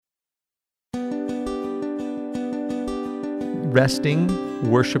resting,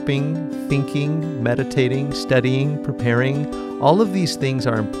 worshiping, thinking, meditating, studying, preparing, all of these things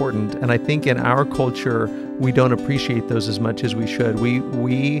are important. And I think in our culture, we don't appreciate those as much as we should.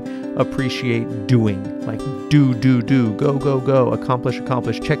 We appreciate doing, like do, go,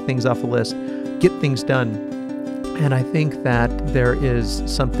 accomplish, check things off a list, get things done. And I think that there is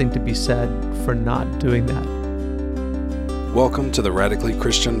something to be said for not doing that. Welcome to the Radically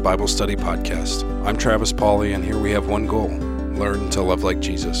Christian Bible Study Podcast. I'm Travis Pauly, and here we have one goal: learn to love like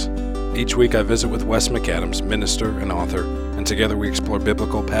Jesus. Each week I visit with Wes McAdams, minister and author, and together we explore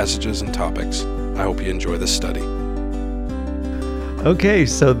biblical passages and topics. I hope you enjoy this study. Okay,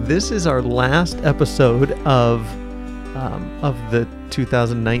 so this is our last episode of the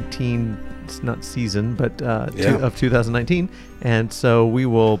 2019. It's not season, but of 2019. And so we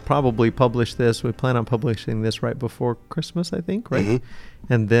will probably publish this. We plan on publishing this right before Christmas, I think, right?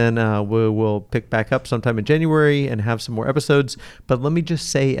 Mm-hmm. And then we will pick back up sometime in January and have some more episodes. But let me just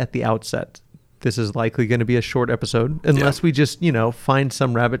say at the outset, this is likely going to be a short episode unless we just, find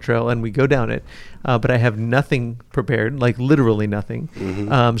some rabbit trail and we go down it. But I have nothing prepared, like literally nothing.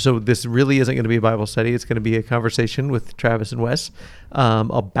 Mm-hmm. So this really isn't going to be a Bible study. It's going to be a conversation with Travis and Wes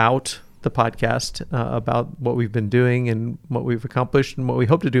about the podcast, about what we've been doing and what we've accomplished and what we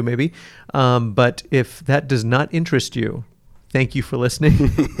hope to do maybe. But if that does not interest you, thank you for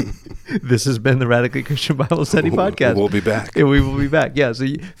listening. This has been the Radically Christian Bible Study Podcast. We'll be back. And we will be back. Yeah. So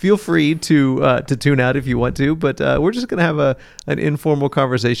feel free to tune out if you want to, but we're just going to have an informal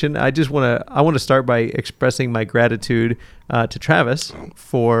conversation. I want to start by expressing my gratitude to Travis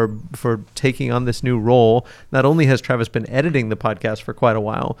for taking on this new role. Not only has Travis been editing the podcast for quite a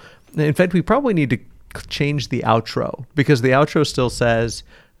while, in fact, we probably need to change the outro because the outro still says,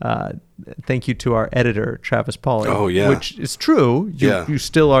 thank you to our editor, Travis Pauly. Oh, yeah. Which is true. You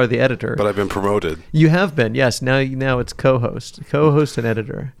still are the editor. But I've been promoted. You have been, yes. Now it's co-host and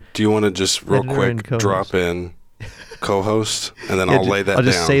editor. Do you want to just real quick drop in co-host and then I'll lay that down? I'll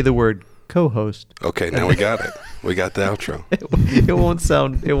just say the word co-host. Okay, now we got it. We got the outro. It won't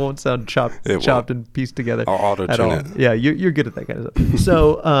sound chopped and pieced together. I'll auto-tune it. Yeah, you're good at that kind of stuff.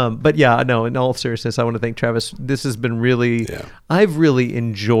 So, but yeah, no, in all seriousness, I want to thank Travis. This has been really, I've really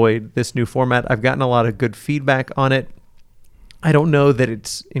enjoyed this new format. I've gotten a lot of good feedback on it. I don't know that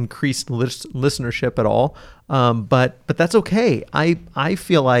it's increased listenership at all, but that's okay. I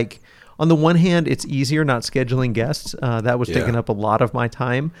feel like, on the one hand, it's easier not scheduling guests. That was taking up a lot of my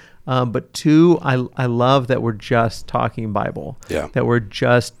time. But two, I love that we're just talking Bible. Yeah. That we're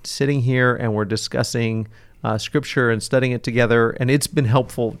just sitting here and we're discussing Scripture and studying it together. And it's been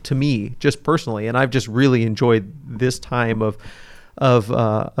helpful to me just personally. And I've just really enjoyed this time of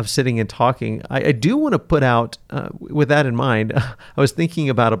sitting and talking. I do want to put out, with that in mind, I was thinking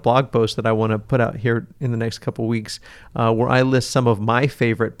about a blog post that I want to put out here in the next couple of weeks, where I list some of my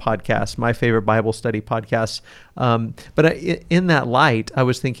favorite podcasts, my favorite Bible study podcasts. But in that light, I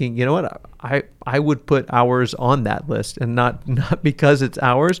was thinking, you know what, I would put ours on that list, and not because it's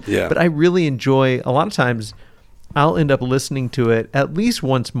ours, but I really enjoy, a lot of times, I'll end up listening to it at least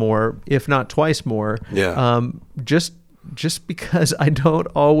once more, if not twice more. Just because I don't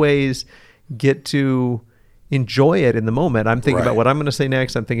always get to enjoy it in the moment. I'm thinking about what I'm going to say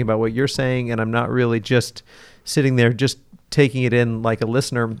next. I'm thinking about what you're saying, and I'm not really just sitting there just taking it in like a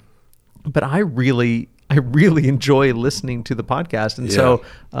listener. But I really enjoy listening to the podcast. And so,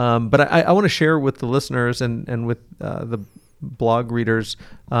 but I want to share with the listeners and with the blog readers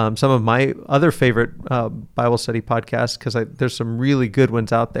some of my other favorite Bible study podcasts, because there's some really good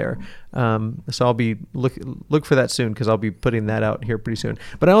ones out there. So I'll be look for that soon, because I'll be putting that out here pretty soon.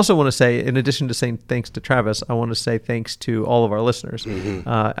 But I also want to say, in addition to saying thanks to Travis, I want to say thanks to all of our listeners. Mm-hmm.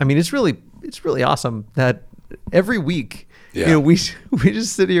 I mean, it's really awesome that every week, we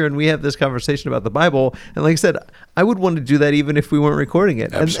just sit here and we have this conversation about the Bible. And like I said, I would want to do that even if we weren't recording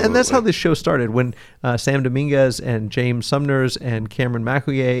it. And that's how this show started. When Sam Dominguez and James Sumners and Cameron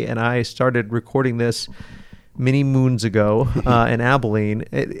McElhinney and I started recording this many moons ago in Abilene,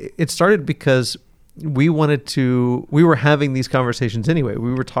 it started because we were having these conversations anyway.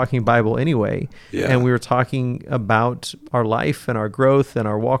 We were talking Bible anyway. And we were talking about our life and our growth and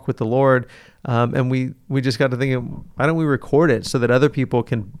our walk with the Lord. And we just got to thinking, why don't we record it so that other people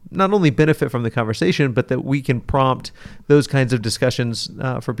can not only benefit from the conversation, but that we can prompt those kinds of discussions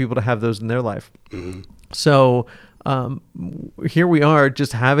for people to have those in their life. Mm-hmm. So here we are,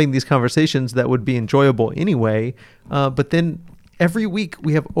 just having these conversations that would be enjoyable anyway. But then every week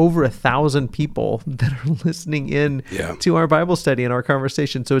we have over 1,000 people that are listening in to our Bible study and our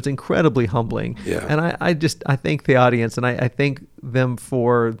conversation. So it's incredibly humbling. Yeah. And I thank the audience, and I thank them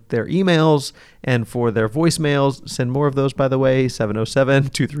for their emails and for their voicemails. Send more of those, by the way,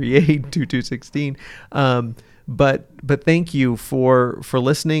 707-238-2216. But thank you for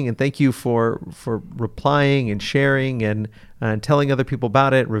listening, and thank you for replying and sharing and telling other people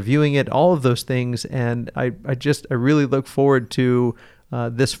about it, reviewing it, all of those things. And I really look forward to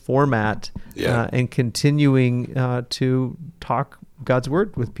this format and continuing to talk God's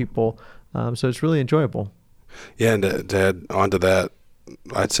word with people. So it's really enjoyable. Yeah, and to add on to that,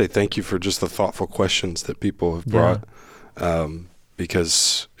 I'd say thank you for just the thoughtful questions that people have brought,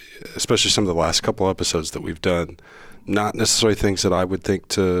 because especially some of the last couple episodes that we've done, not necessarily things that I would think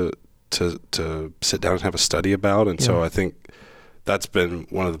to sit down and have a study about. And so I think that's been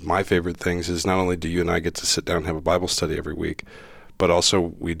one of my favorite things, is not only do you and I get to sit down and have a Bible study every week, but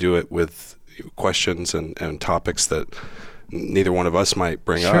also we do it with questions and topics that neither one of us might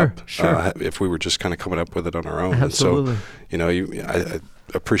bring up if we were just kind of coming up with it on our own. Absolutely. And so, I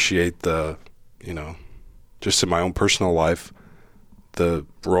appreciate the, just in my own personal life, the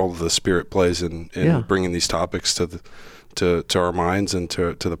role the Spirit plays in bringing these topics to our minds and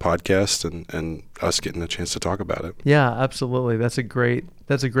to the podcast, and us getting a chance to talk about it. Yeah, absolutely. That's a great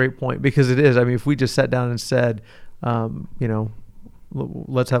point, because it is. I mean, if we just sat down and said,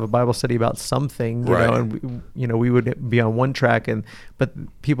 let's have a Bible study about something, you know, and we would be on one track,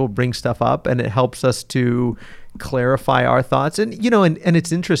 but people bring stuff up, and it helps us to clarify our thoughts, and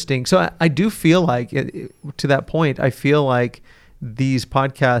it's interesting. So I do feel like, to that point, I feel like these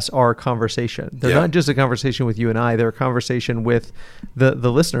podcasts are a conversation. They're not just a conversation with you and I. They're a conversation with the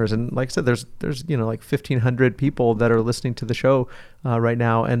listeners. And like I said, there's like 1,500 people that are listening to the show right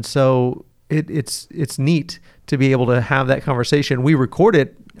now, and so it's neat to be able to have that conversation. We record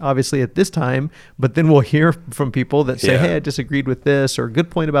it obviously at this time, but then we'll hear from people that say, hey, I disagreed with this, or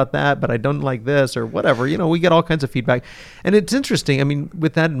good point about that, but I don't like this, or whatever. We get all kinds of feedback, and it's interesting. I mean,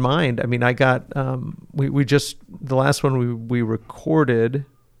 with that in mind, I mean, I got we just, the last one we recorded,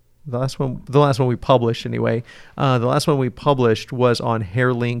 the last one we published anyway, the last one we published was on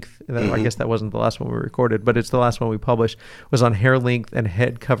hair length. I guess that wasn't the last one we recorded, but it's the last one we published, was on hair length and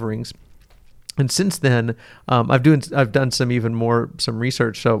head coverings. And since then, I've done some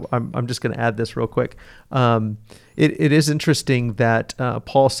research. So I'm just going to add this real quick. It is interesting that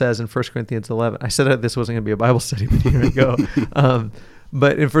Paul says in 1 Corinthians 11. I said this wasn't going to be a Bible study, but here we go.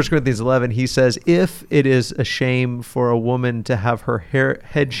 But in 1 Corinthians 11, he says, if it is a shame for a woman to have her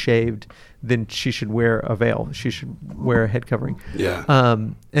head shaved, then she should wear a veil. She should wear a head covering. Yeah.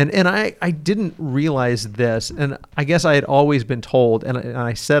 And I didn't realize this, and I guess I had always been told, and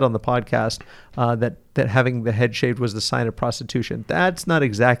I said on the podcast that having the head shaved was the sign of prostitution. That's not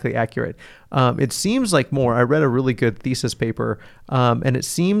exactly accurate. It seems like more. I read a really good thesis paper, and it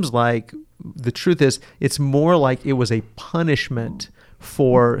seems like the truth is it's more like it was a punishment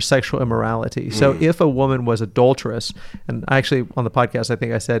for sexual immorality. So if a woman was adulterous, and actually on the podcast, I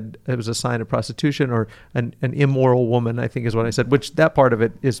think I said it was a sign of prostitution, or an immoral woman, I think is what I said, which that part of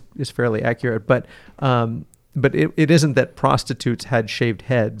it is fairly accurate. But it isn't that prostitutes had shaved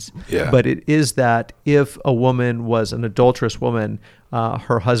heads, but it is that if a woman was an adulterous woman,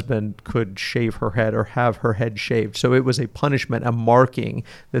 her husband could shave her head or have her head shaved. So it was a punishment, a marking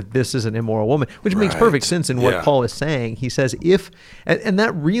that this is an immoral woman, which makes perfect sense in what Paul is saying. He says and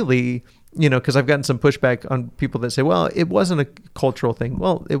that really, because I've gotten some pushback on people that say, well, it wasn't a cultural thing.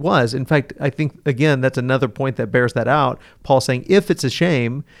 Well, it was. In fact, I think, again, that's another point that bears that out. Paul saying, if it's a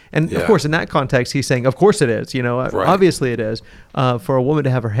shame, and of course, in that context, he's saying, of course it is, obviously it is, for a woman to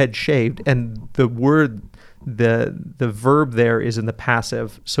have her head shaved, and the word, the verb there is in the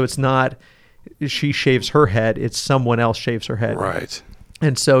passive. So it's not she shaves her head, it's someone else shaves her head. Right.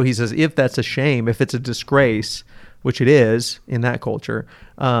 And so he says, if that's a shame, if it's a disgrace, which it is in that culture,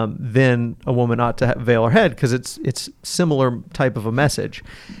 then a woman ought to veil her head, because it's similar type of a message.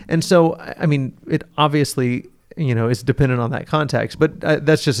 And so, I mean, it obviously, is dependent on that context, but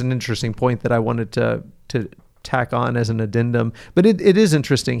that's just an interesting point that I wanted to tack on as an addendum. But it is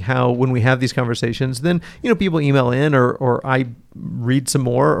interesting how when we have these conversations, then people email in, or I read some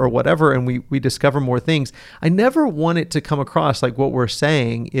more or whatever, and we discover more things. I never want it to come across like what we're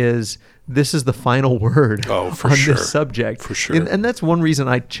saying is this is the final word on this subject. For sure. And that's one reason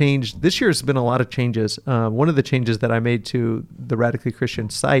I changed. This year has been a lot of changes. One of the changes that I made to the Radically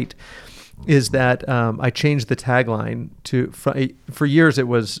Christian site is that I changed the tagline to, for years it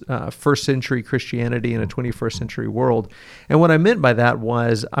was first century Christianity in a 21st century world. And what I meant by that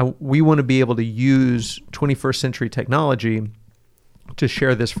was we want to be able to use 21st century technology to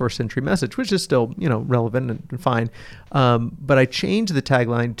share this first century message, which is still, relevant and fine. But I changed the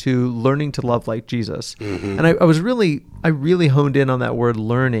tagline to learning to love like Jesus. Mm-hmm. And I really honed in on that word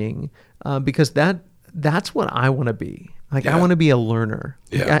learning, because that's what I want to be. Like, I want to be a learner.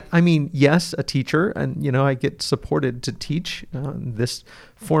 Yeah. I mean, yes, a teacher, and, I get supported to teach this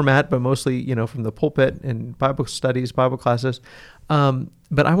format, but mostly, from the pulpit and Bible studies, Bible classes.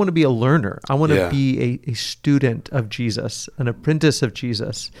 But I want to be a learner. I want to be a student of Jesus, an apprentice of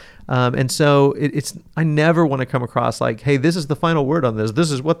Jesus. And so I never want to come across like, hey, this is the final word on this.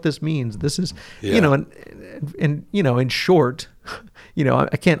 This is what this means. This is, and in short,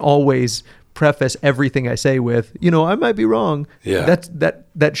 I can't always preface everything I say with, I might be wrong. Yeah.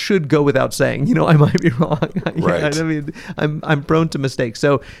 That should go without saying, I might be wrong. Right. I mean, I'm prone to mistakes.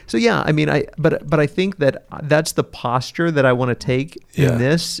 So yeah, I mean, but I think that's the posture that I want to take in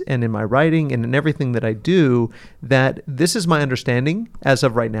this and in my writing and in everything that I do, that this is my understanding as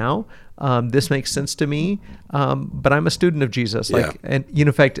of right now. This makes sense to me. But I'm a student of Jesus. And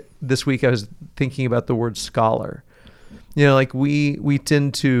in fact, this week I was thinking about the word scholar. We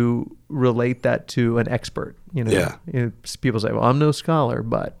tend to relate that to an expert. People say, well, I'm no scholar,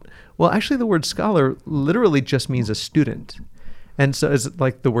 actually the word scholar literally just means a student. And so it's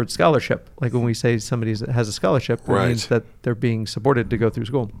like the word scholarship. Like when we say somebody has a scholarship, it means that they're being supported to go through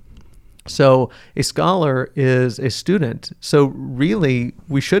school. So a scholar is a student. So really,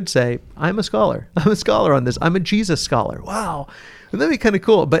 we should say, I'm a scholar. I'm a scholar on this. I'm a Jesus scholar. Wow. That'd be kind of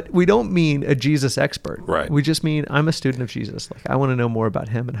cool. But we don't mean a Jesus expert. Right. We just mean I'm a student of Jesus. Like, I want to know more about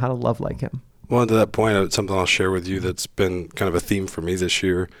him and how to love like him. Well, to that point, something I'll share with you that's been kind of a theme for me this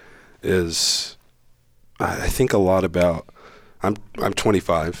year is I think a lot about, I'm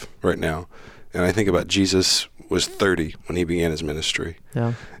 25 right now, and I think about Jesus was 30 when he began his ministry.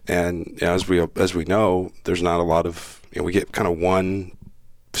 Yeah. And as we know, there's not a lot of, we get kind of one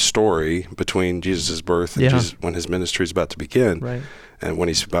story between Jesus' birth and Jesus, when his ministry is about to begin, right, and when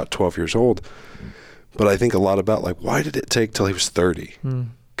he's about 12 years old. But I think a lot about, like, why did it take till he was 30?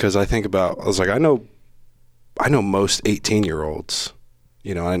 Because I know most 18-year-olds,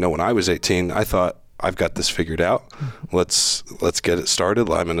 I know when I was 18, I thought, I've got this figured out. Let's get it started.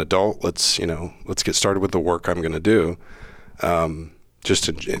 I'm an adult. Let's get started with the work I'm going to do. Just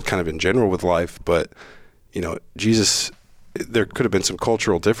in general with life. But, Jesus, there could have been some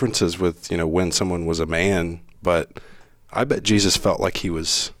cultural differences with, when someone was a man, but I bet Jesus felt like he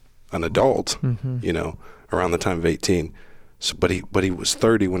was an adult, around the time of 18. So, but he was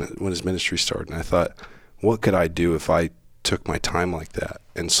 30 when his ministry started. And I thought, what could I do if I took my time like that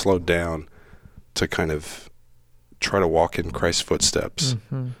and slowed down to kind of try to walk in Christ's footsteps?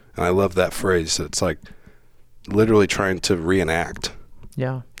 And I love that phrase. It's like literally trying to reenact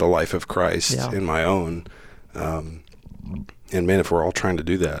the life of Christ in my own. And man, if we're all trying to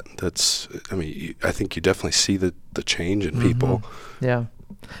do that, I think you definitely see the change in people. Yeah.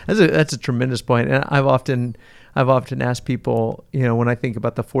 That's a tremendous point. And I've often asked people, when I think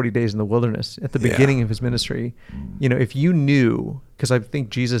about the 40 days in the wilderness at the beginning of his ministry, if you knew, because I think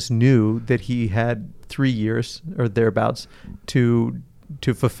Jesus knew that he had 3 years or thereabouts to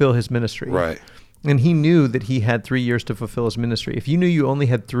fulfill his ministry. Right. And he knew that he had 3 years to fulfill his ministry. If you knew you only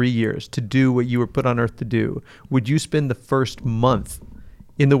had 3 years to do what you were put on earth to do, would you spend the first month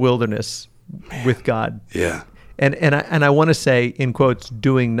in the wilderness with God? Yeah. And I want to say, in quotes,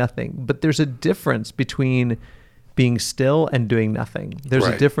 doing nothing. But there's a difference between being still and doing nothing. There's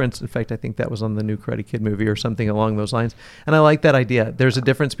a difference. In fact, I think that was on the new Karate Kid movie or something along those lines. And I like that idea. There's a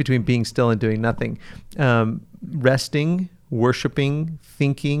difference between being still and doing nothing. Resting, worshiping,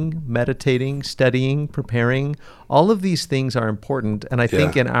 thinking, meditating, studying, preparing, all of these things are important. And I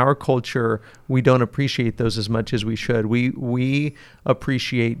think in our culture, we don't appreciate those as much as we should. We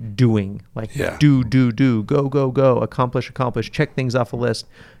appreciate doing, like do, go, accomplish, check things off a list,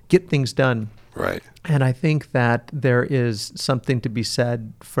 get things done. Right. And I think that there is something to be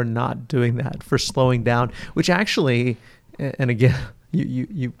said for not doing that, for slowing down, which actually, and again,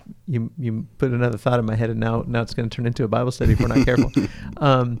 you put another thought in my head, and now it's going to turn into a Bible study if we're not careful.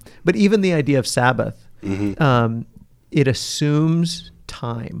 But even the idea of Sabbath, it assumes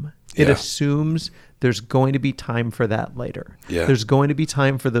time. It assumes there's going to be time for that later. Yeah. There's going to be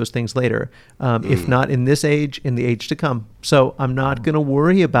time for those things later, if not in this age, in the age to come. So I'm not going to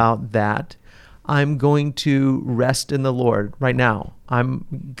worry about that. I'm going to rest in the Lord right now.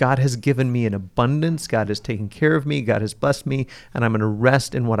 God has given me an abundance. God has taken care of me. God has blessed me, and I'm going to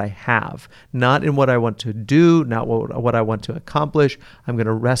rest in what I have, not in what I want to do, not what I want to accomplish. I'm going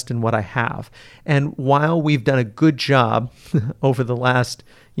to rest in what I have. And while we've done a good job over the last,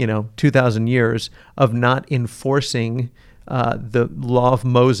 2,000 years of not enforcing the law of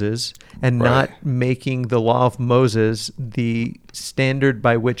Moses and not making the law of Moses the standard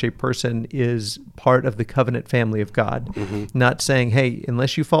by which a person is part of the covenant family of God. Not saying, hey,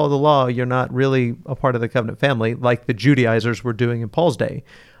 unless you follow the law, you're not really a part of the covenant family, like the Judaizers were doing in Paul's day.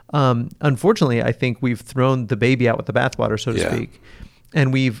 Unfortunately, I think we've thrown the baby out with the bathwater, so to speak,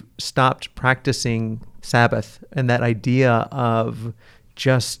 and we've stopped practicing Sabbath and that idea of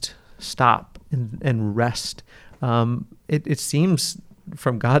just stop and rest. It seems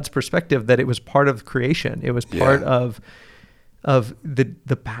from God's perspective that it was part of creation. It was part of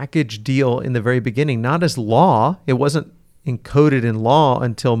the package deal in the very beginning, not as law. It wasn't encoded in law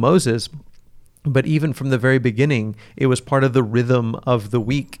until Moses, but even from the very beginning, it was part of the rhythm of the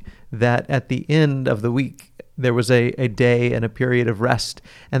week, that at the end of the week, there was a day and a period of rest.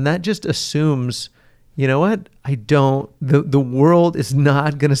 And that just assumes, you know what? The world is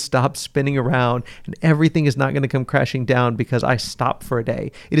not going to stop spinning around and everything is not going to come crashing down because I stop for a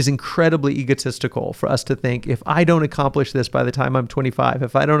day. It is incredibly egotistical for us to think, if I don't accomplish this by the time I'm 25,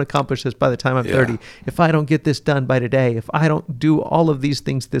 if I don't accomplish this by the time I'm 30, if I don't get this done by today, if I don't do all of these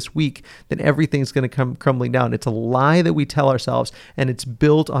things this week, then everything's going to come crumbling down. It's a lie that we tell ourselves, and it's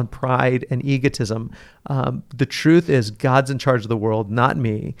built on pride and egotism. The truth is God's in charge of the world, not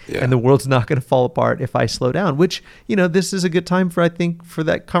me, and the world's not going to fall apart if I slow down. Which, this is a good time for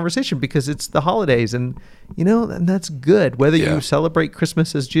that conversation because it's the holidays and that's good. Whether you celebrate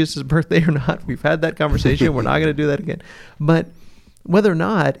Christmas as Jesus' birthday or not, we've had that conversation. We're not going to do that again. But whether or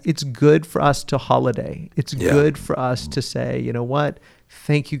not, it's good for us to holiday. It's good for us to say, you know what?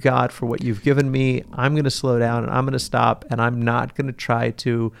 Thank you, God, for what you've given me. I'm going to slow down and I'm going to stop and I'm not going to try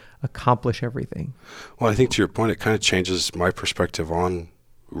to accomplish everything. Well, I think to your point, it kind of changes my perspective on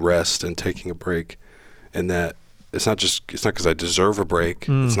rest and taking a break. And that it's not because I deserve a break.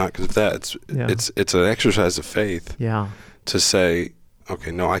 It's not because of that. It's an exercise of faith. To say,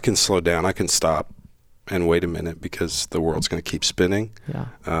 okay, no, I can slow down. I can stop and wait a minute because the world's going to keep spinning.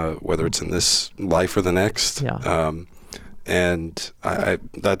 Whether it's in this life or the next. And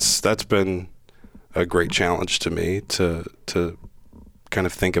that's been a great challenge to me to kind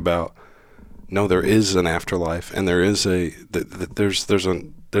of think about. No, there is an afterlife, and there is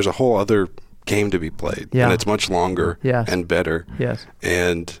there's a whole other game to be played, and it's much longer and better.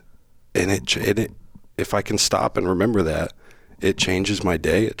 And it if I can stop and remember that, it changes my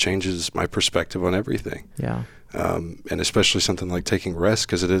day. It changes my perspective on everything. And especially something like taking rest,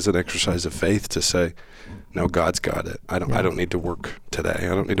 because it is an exercise of faith to say, no, God's got it. I don't need to work today. I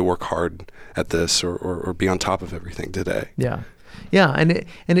don't need to work hard at this or be on top of everything today. And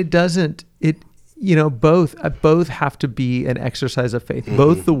it doesn't. Both have to be an exercise of faith.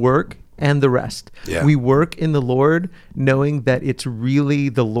 Both the work and the rest. We work in the Lord knowing that it's really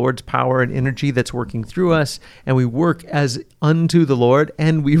the Lord's power and energy that's working through us, and we work as unto the Lord,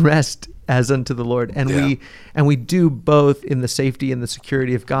 and we rest as unto the Lord, and we do both in the safety and the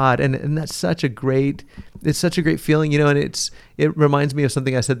security of God, and that's such a great feeling, and it reminds me of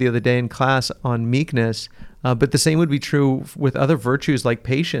something I said the other day in class on meekness. But the same would be true with other virtues like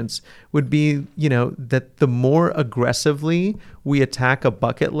patience, would be, that the more aggressively we attack a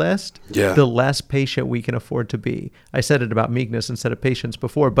bucket list, the less patient we can afford to be. I said it about meekness instead of patience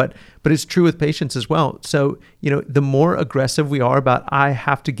before, but it's true with patience as well. So, the more aggressive we are about, I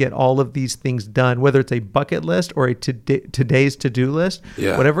have to get all of these things done, whether it's a bucket list or a today's to-do list,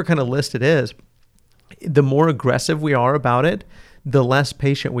 whatever kind of list it is, the more aggressive we are about it, the less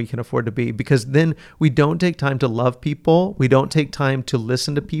patient we can afford to be, because then we don't take time to love people. We don't take time to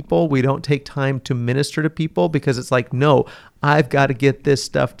listen to people. We don't take time to minister to people, because it's like, no, I've got to get this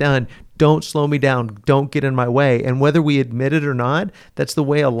stuff done. Don't slow me down. Don't get in my way. And whether we admit it or not, that's the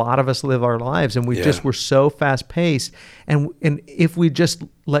way a lot of us live our lives. And we're so fast paced. And if we just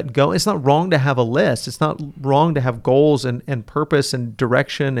let go, it's not wrong to have a list. It's not wrong to have goals and purpose and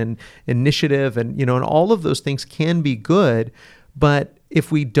direction and initiative. And, and all of those things can be good. But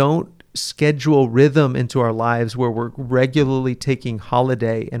if we don't schedule rhythm into our lives where we're regularly taking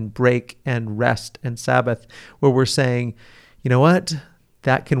holiday and break and rest and Sabbath, where we're saying, you know what,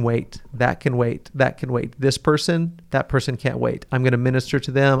 that can wait, that can wait, that can wait. This person, that person can't wait. I'm going to minister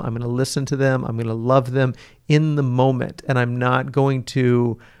to them. I'm going to listen to them. I'm going to love them in the moment. And I'm not going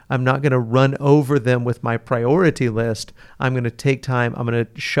to run over them with my priority list. I'm going to take time. I'm going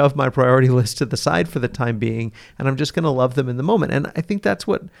to shove my priority list to the side for the time being, and I'm just going to love them in the moment. And I think that's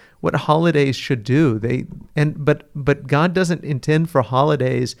what holidays should do. But God doesn't intend for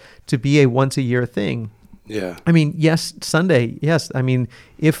holidays to be a once a year thing. Yeah. I mean, yes, Sunday. Yes. I mean,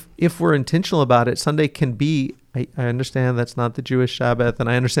 if we're intentional about it, Sunday can be I understand that's not the Jewish Sabbath, and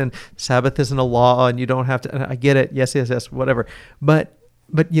I understand Sabbath isn't a law and you don't have to, I get it. Yes, whatever. But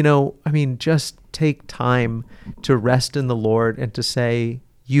just take time to rest in the Lord and to say,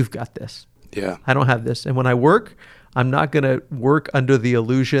 you've got this. Yeah. I don't have this. And when I work, I'm not going to work under the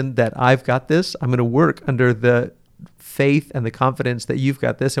illusion that I've got this. I'm going to work under the faith and the confidence that you've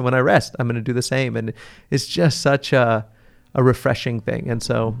got this. And when I rest, I'm going to do the same. And it's just such a refreshing thing. And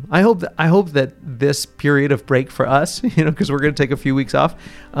so I hope that this period of break for us, because we're going to take a few weeks off,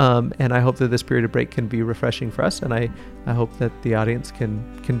 and I hope that this period of break can be refreshing for us. And I hope that the audience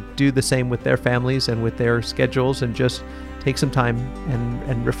can do the same with their families and with their schedules, and just take some time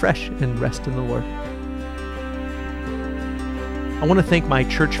and refresh and rest in the Lord. I want to thank my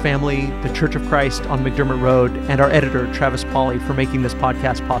church family, the Church of Christ on McDermott Road, and our editor, Travis Pauly, for making this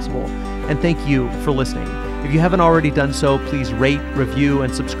podcast possible. And thank you for listening. If you haven't already done so, please rate, review,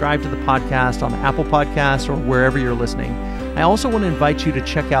 and subscribe to the podcast on Apple Podcasts or wherever you're listening. I also want to invite you to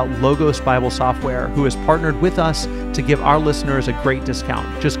check out Logos Bible Software, who has partnered with us to give our listeners a great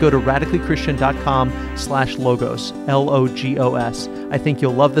discount. Just go to radicallychristian.com/logos, LOGOS. I think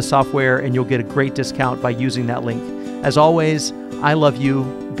you'll love the software and you'll get a great discount by using that link. As always, I love you,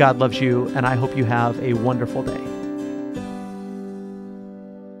 God loves you, and I hope you have a wonderful day.